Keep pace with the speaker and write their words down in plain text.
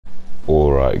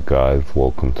Alright guys,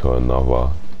 welcome to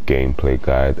another gameplay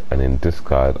guide, and in this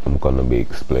guide I'm gonna be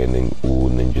explaining all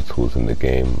ninja tools in the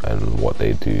game and what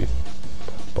they do.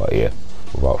 But yeah,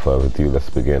 without further ado, let's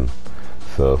begin.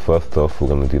 So first off, we're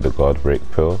gonna do the guard break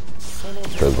pill.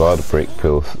 The guard break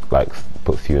pill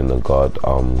puts you in the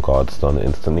guard stun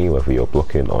instantly, whether you're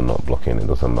blocking or not blocking, it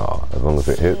doesn't matter. As long as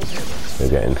it hits, you're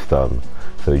getting stunned.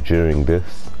 So during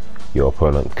this, your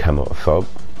opponent cannot sub.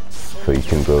 So you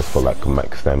can go for like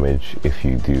max damage if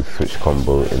you do switch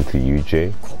combo into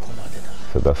UJ.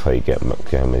 So that's how you get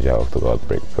max damage out of the guard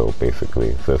break pill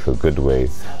basically. So it's a good way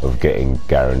of getting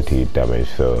guaranteed damage.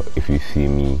 So if you see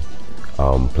me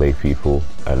play people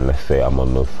and let's say I'm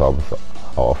on no subs,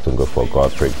 I'll often go for a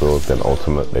guard break build, then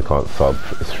ultimate they can't sub,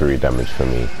 it's free damage for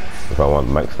me. If I want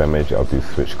max damage, I'll do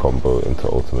switch combo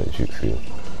into ultimate jutsu.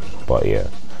 But yeah,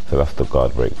 so that's the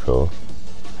guard break pill.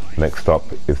 Next up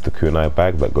is the kunai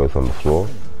bag that goes on the floor.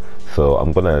 So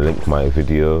I'm gonna link my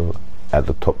video at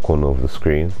the top corner of the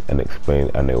screen and it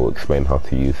will explain how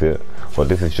to use it. But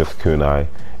this is just kunai.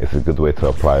 It's a good way to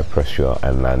apply pressure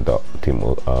and land up team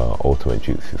ultimate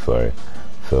jutsu, sorry.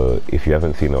 So if you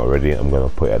haven't seen it already, I'm gonna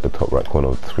put it at the top right corner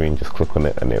of the screen. Just click on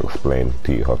it and it will explain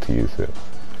to you how to use it.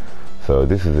 So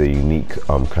this is a unique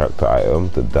character item,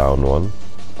 the down one.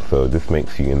 So this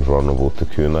makes you invulnerable to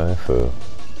kunai. So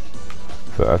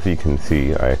as you can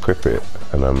see, I equip it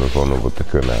and I'm invulnerable to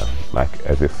kunai, like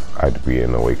as if I'd be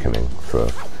in awakening. So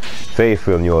say if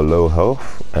you're on your low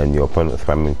health and your opponent's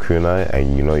spamming kunai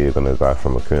and you know you're gonna die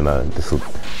from a kunai,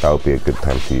 that would be a good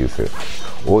time to use it.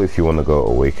 Or if you want to go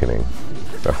awakening,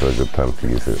 that's a good time to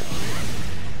use it.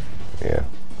 Yeah.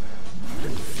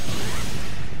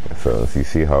 So as you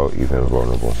see how he's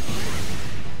invulnerable.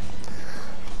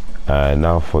 And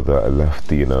now for the left,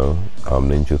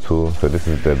 ninja tool. So this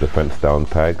is the defense down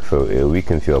tag. So it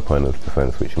weakens your opponent's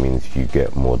defense, which means you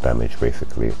get more damage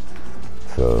basically.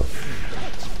 So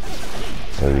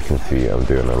as you can see, I'm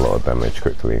doing a lot of damage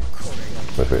quickly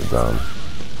with it down.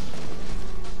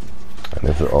 And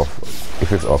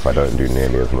if it's off, I don't do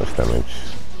nearly as much damage.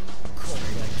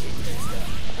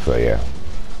 So yeah,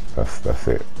 that's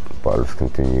it. But let's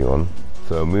continue on.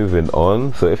 So moving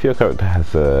on, so if your character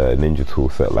has a ninja tool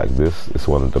set like this, it's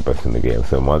one of the best in the game.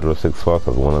 So Madara 6 Fast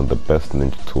is one of the best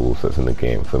ninja tool sets in the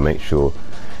game. So make sure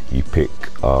you pick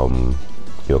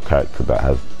your character that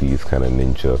has these kind of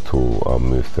ninja tool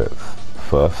movesets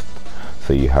first,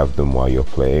 so you have them while you're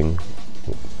playing.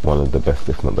 One of the best,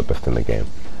 if not the best in the game.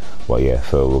 But yeah,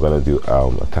 so we're gonna do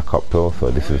attack up pill.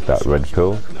 So this is that red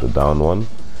pill, the down one.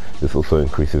 This also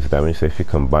increases damage. So if you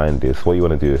combine this, what you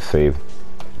want to do is save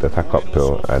the attack up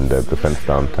pill and the defense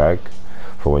down tag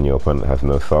for when your opponent has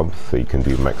no subs, so you can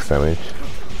do max damage.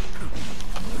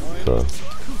 So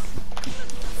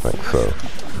like so,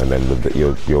 and then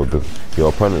your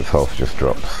opponent's health just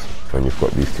drops when you've got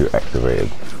these two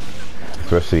activated.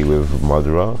 Especially with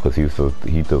Madara, because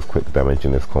he does quick damage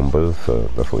in his combos, so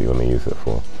that's what you want to use it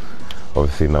for.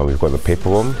 Obviously now we've got the paper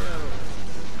bomb.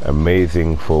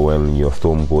 Amazing for when your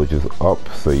storm gorge is up,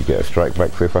 so you get a strike back.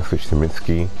 So if I switch to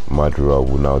Mitsuki, Madara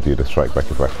will now do the strike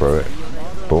back if I throw it.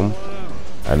 Boom.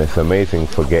 And it's amazing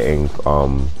for getting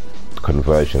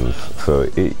conversions. So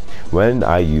when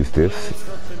I use this,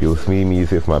 you'll see me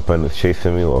use it if my opponent's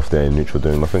chasing me or if they're in neutral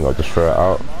doing nothing. I'll just throw it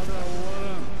out,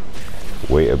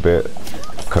 wait a bit,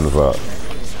 convert.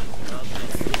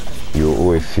 You'll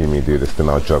always see me do this, then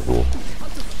I'll juggle.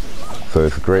 So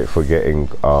it's great for getting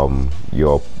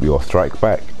your strike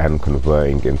back and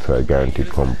converting into a guaranteed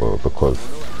combo, because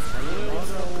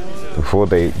before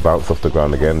they bounce off the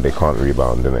ground again, they can't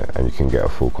rebound in it, and you can get a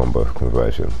full combo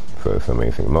conversion. So it's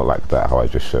amazing. Not like that how I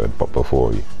just showed, but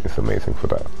before, it's amazing for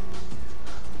that.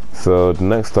 So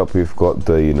next up we've got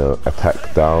the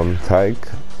attack down tag.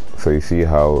 So you see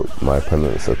how my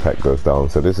opponent's attack goes down.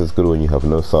 So this is good when you have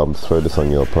no subs. Throw this on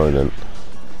your opponent,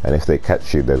 and if they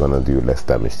catch you, they're gonna do less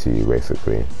damage to you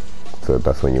basically. So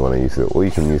that's when you want to use it, or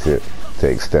you can use it to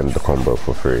extend the combo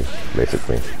for free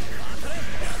basically.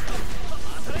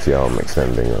 See how I'm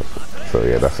extending it. So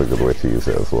yeah, that's a good way to use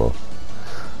it as well.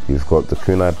 You've got the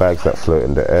kunai bags that float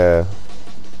in the air.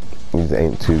 These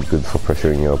ain't too good for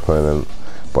pressuring your opponent,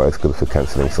 but it's good for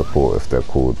cancelling support if they're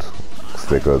called, because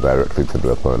they go directly to the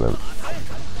opponent.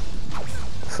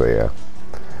 So yeah.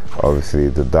 Obviously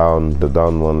the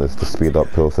down one is the speed up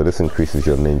pill, so this increases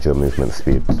your ninja movement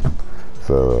speed.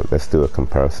 So let's do a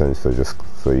comparison, so just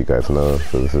so you guys know.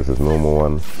 So this is his normal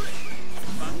one,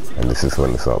 and this is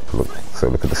when it's up. Look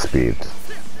at the speed.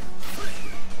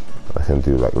 I can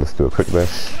do let's do a quick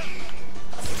dash,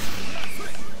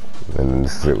 and then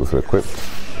this is it with equipped,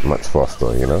 much faster,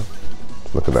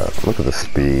 Look at that, look at the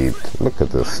speed,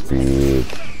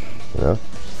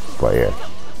 But yeah,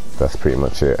 that's pretty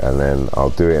much it. And then I'll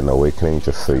do it in Awakening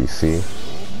just so you see.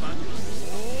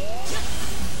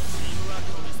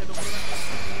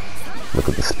 Look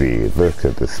at the speed, look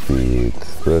at the speed,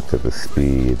 look at the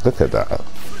speed, look at that.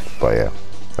 But yeah,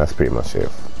 that's pretty much it.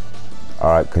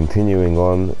 Alright, continuing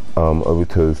on,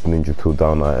 Obito's ninja tool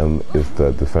down item is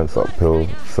the defense up pill.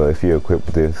 So if you equip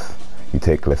this, you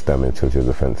take less damage as your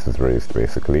defense is raised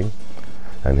basically.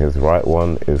 And his right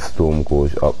one is Storm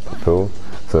Gorge up pill.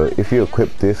 So if you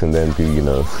equip this and then do, you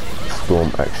know,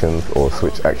 storm actions or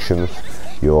switch actions,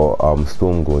 your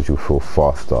Storm Gorge will feel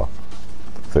faster.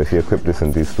 So if you equip this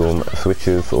and do storm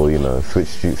switches or, you know, switch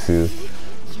jutsu,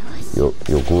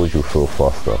 your Gorge will feel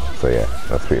faster. So yeah,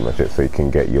 that's pretty much it. So you can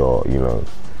get your, you know,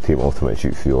 Team Ultimate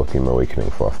Jutsu or Team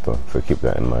Awakening faster. So keep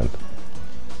that in mind.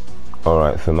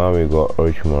 Alright, so now we've got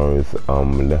Orochimaru's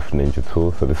left ninja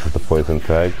tool. So this is the poison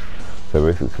tag. So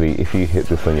basically if you hit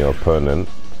this on your opponent,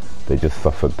 they just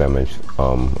suffer damage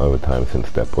over time since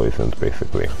they're poisoned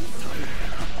basically.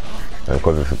 And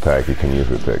because it's a tag, you can use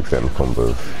it to extend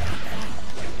combos.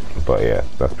 But yeah,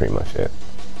 that's pretty much it.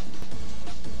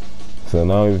 So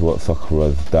now we've got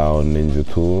Sakura's down ninja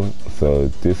tool. So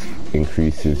this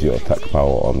increases your attack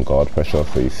power on guard pressure.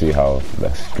 So you see how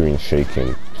the screen's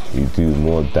shaking. You do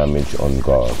more damage on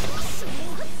guard.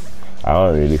 I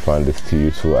don't really find this too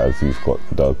useful as you've got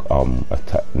the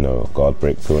guard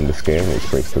break pill in this game, which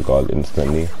breaks the guard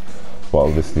instantly. But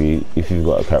obviously, if you've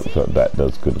got a character that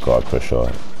does good guard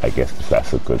pressure, I guess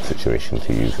that's a good situation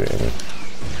to use it in.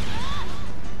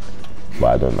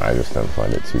 But I just don't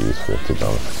find it too useful, to be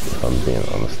honest, if I'm being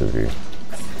honest with you.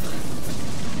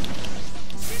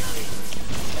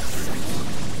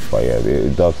 But yeah,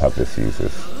 it does have its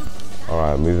uses.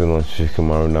 Alright, moving on to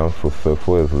Shikamaru now. So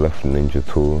for his left ninja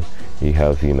tool, he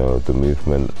has, you know, the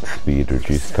movement speed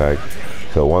reduced tag.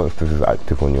 So once this is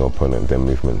active on your opponent, their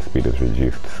movement speed is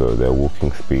reduced. So their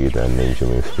walking speed and ninja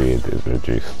move speed is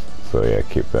reduced. So yeah,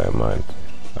 keep that in mind.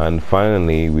 And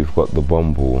finally, we've got the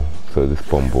bomb ball. So this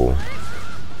bomb ball.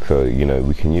 So, you know,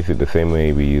 we can use it the same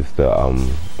way we use the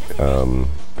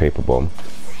paper bomb.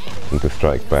 And to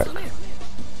strike back,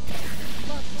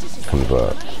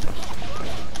 convert.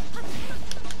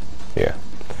 Yeah.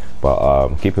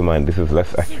 But keep in mind, this is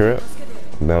less accurate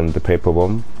than the paper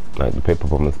bomb. Like the paper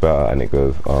bomb is better and it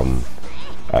goes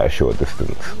at a short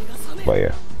distance. But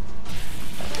yeah,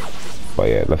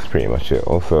 that's pretty much it.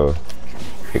 Also,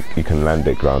 you can land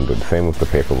it grounded. Same with the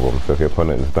paper bomb. So if your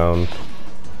opponent is down,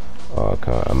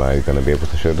 am I going to be able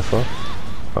to show this off?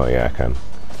 Oh yeah, I can.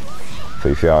 So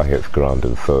you see how it hits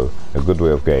grounded. So a good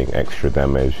way of getting extra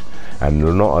damage, and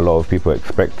not a lot of people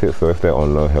expect it. So if they're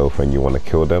on low health and you want to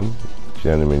kill them,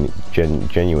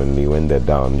 genuinely when they're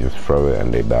down, just throw it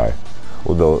and they die.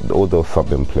 Although they'll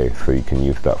sub in place, so you can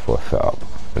use that for a setup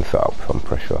and set up some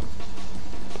pressure.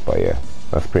 But yeah,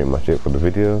 that's pretty much it for the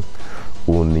video.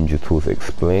 All ninja tools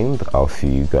explained. I'll see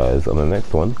you guys on the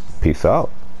next one. Peace out.